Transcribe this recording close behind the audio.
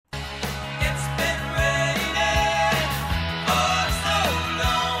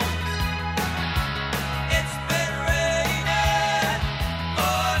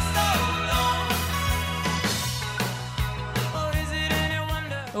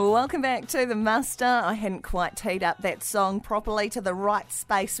Welcome back to The Muster. I hadn't quite teed up that song properly to the right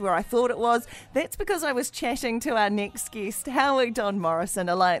space where I thought it was. That's because I was chatting to our next guest, Howie Morrison,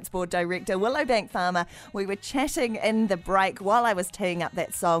 Alliance Board Director, Willowbank Farmer. We were chatting in the break while I was teeing up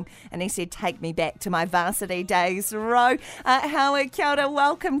that song, and he said, take me back to my varsity days, Row. Howie, kia ora,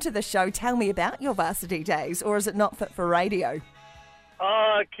 welcome to the show. Tell me about your varsity days, or is it not fit for radio?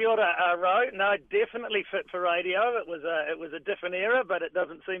 Oh, kia ora, Ro. No, definitely fit for radio. It was a different era, but it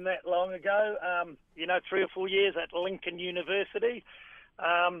doesn't seem that long ago. 3 or 4 years at Lincoln University.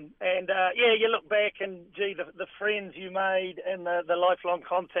 You look back and, gee, the friends you made and the lifelong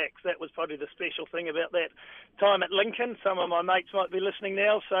contacts, that was probably the special thing about that time at Lincoln. Some of my mates might be listening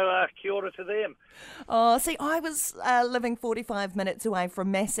now, so kia ora to them. Oh, see, I was living 45 minutes away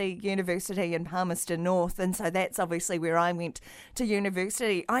from Massey University in Palmerston North, and so that's obviously where I went to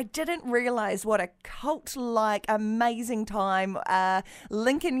university. I didn't realise what a cult-like, amazing time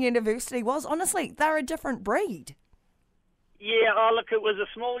Lincoln University was. Honestly, they're a different breed. Yeah, look, it was a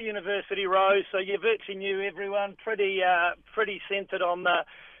small university, Rose, so you virtually knew everyone, pretty centred on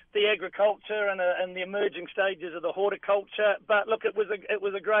the agriculture and the emerging stages of the horticulture. But look, it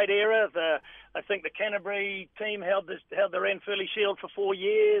was a great era. I think the Canterbury team held the Ranfurly Shield for 4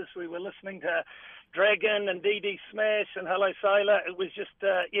 years. We were listening to Dragon and DD Smash and Hello Sailor. It was just,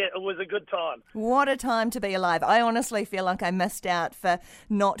 it was a good time. What a time to be alive. I honestly feel like I missed out for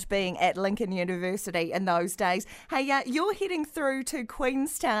not being at Lincoln University in those days. Hey, you're heading through to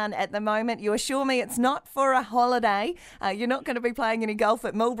Queenstown at the moment. You assure me it's not for a holiday. You're not going to be playing any golf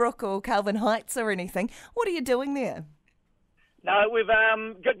at Millbrook or Calvin Heights or anything. What are you doing there? No, we've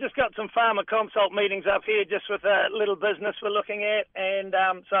just got some farmer consult meetings up here just with a little business we're looking at. And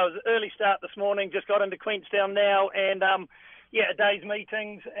so it was an early start this morning, just got into Queenstown now. And, a day's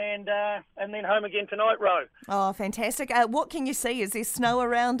meetings and then home again tonight, Ro. Oh, fantastic. What can you see? Is there snow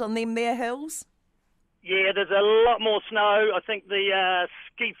around on them there hills? Yeah, there's a lot more snow. I think the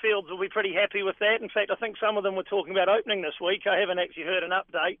ski fields will be pretty happy with that. In fact, I think some of them were talking about opening this week. I haven't actually heard an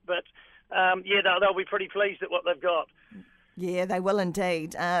update, but, they'll be pretty pleased at what they've got. Yeah, they will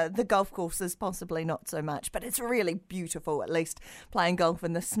indeed. The golf courses possibly not so much, but it's really beautiful, at least, playing golf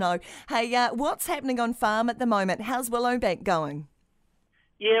in the snow. Hey, what's happening on farm at the moment? How's Willowbank going?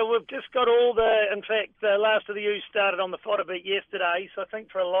 Yeah, we've just got in fact, the last of the ewes started on the fodder beat yesterday, so I think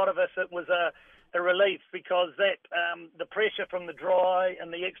for a lot of us it was a relief because that the pressure from the dry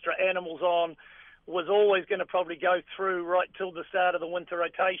and the extra animals on was always going to probably go through right till the start of the winter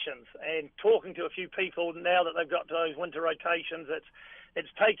rotations. And talking to a few people now that they've got to those winter rotations, it's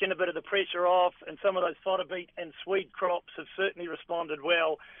taken a bit of the pressure off, and some of those fodder beet and swede crops have certainly responded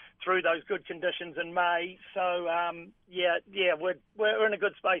well through those good conditions in May. So, we're in a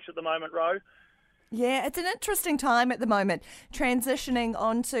good space at the moment, Ro. Yeah, it's an interesting time at the moment, transitioning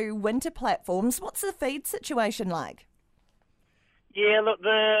onto winter platforms. What's the feed situation like? Yeah, look,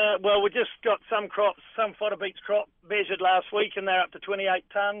 we just got some fodder beets crop measured last week, and they're up to 28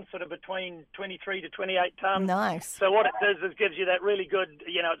 tonnes, sort of between 23 to 28 tonnes. Nice. So what it does is gives you that really good,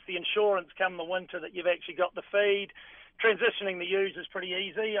 it's the insurance come the winter that you've actually got the feed. Transitioning the ewes is pretty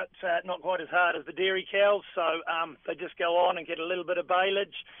easy. It's not quite as hard as the dairy cows, so they just go on and get a little bit of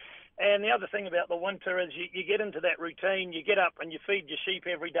baleage. And the other thing about the winter is you get into that routine, you get up and you feed your sheep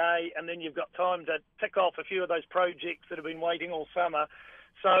every day, and then you've got time to tick off a few of those projects that have been waiting all summer.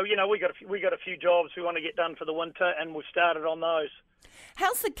 So, we got a few jobs we want to get done for the winter, and we've started on those.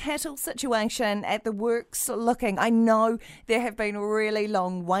 How's the cattle situation at the works looking? I know there have been really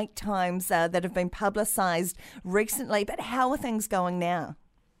long wait times that have been publicised recently, but how are things going now?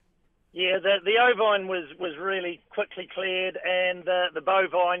 Yeah, the ovine was really quickly cleared, and the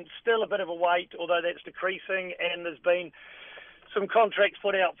bovine still a bit of a wait, although that's decreasing, and there's been some contracts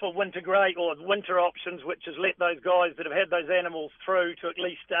put out for winter grey or winter options, which has let those guys that have had those animals through to at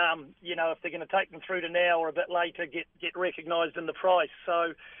least, if they're going to take them through to now or a bit later, get recognised in the price.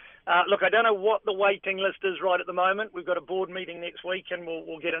 So, look, I don't know what the waiting list is right at the moment. We've got a board meeting next week, and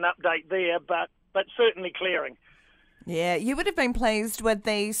we'll get an update there, but certainly clearing. Yeah, you would have been pleased with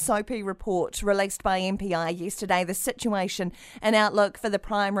the SOPI report released by MPI yesterday, the situation and outlook for the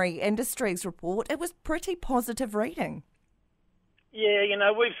primary industries report. It was pretty positive reading. Yeah,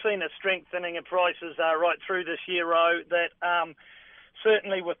 we've seen a strengthening of prices right through this year, Ro, that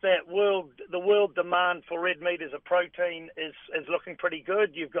certainly with that the world demand for red meat as a protein is looking pretty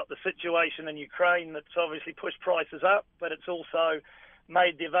good. You've got the situation in Ukraine that's obviously pushed prices up, but it's also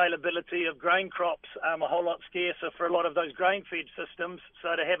made the availability of grain crops a whole lot scarcer for a lot of those grain-fed systems.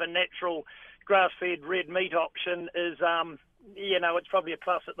 So to have a natural grass-fed red meat option is, it's probably a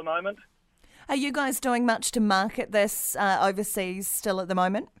plus at the moment. Are you guys doing much to market this overseas still at the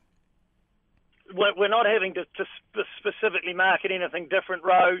moment? We're not having to specifically market anything different,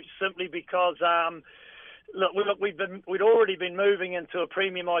 Ro, simply because we'd already been moving into a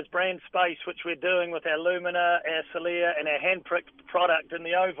premiumised brand space, which we're doing with our Lumina, our Celia, and our hand-pricked product in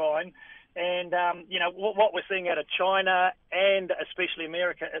the ovine. And, what we're seeing out of China and especially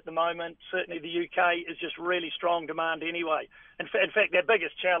America at the moment, certainly the UK, is just really strong demand anyway. In fact, our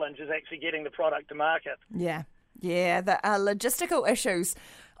biggest challenge is actually getting the product to market. Yeah, the logistical issues.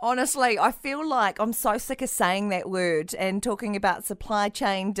 Honestly, I feel like I'm so sick of saying that word and talking about supply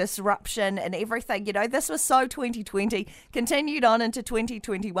chain disruption and everything. You know, this was so 2020, continued on into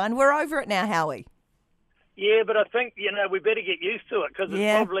 2021. We're over it now, Howie. Yeah, but I think, we better get used to it because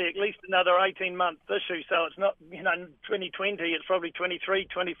it's probably at least another 18-month issue. So it's not, 2020, it's probably 23,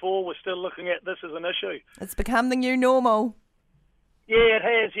 24. We're still looking at this as an issue. It's become the new normal. Yeah, it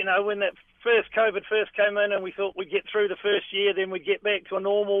has. When that COVID first came in and we thought we'd get through the first year, then we'd get back to a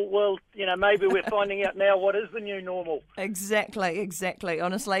normal. Well, maybe we're finding out now what is the new normal. Exactly.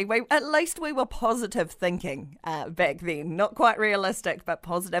 Honestly, at least we were positive thinking back then. Not quite realistic, but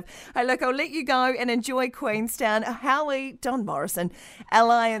positive. Hey, look, I'll let you go and enjoy Queenstown. Howie, Don Morrison,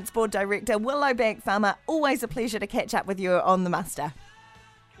 Alliance Board Director, Willowbank Farmer. Always a pleasure to catch up with you on the muster.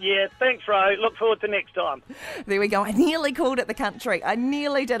 Yeah, thanks, Ro. Look forward to next time. There we go. I nearly called it the country. I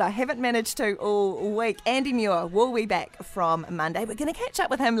nearly did. I haven't managed to all week. Andy Muir will be back from Monday. We're going to catch up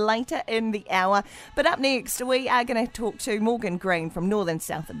with him later in the hour. But up next, we are going to talk to Morgan Green from Northern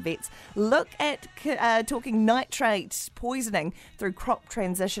Southern Vets. Look at talking nitrate poisoning through crop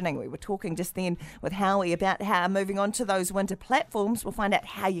transitioning. We were talking just then with Howie about how moving on to those winter platforms. We'll find out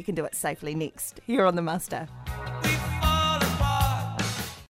how you can do it safely next here on The Muster.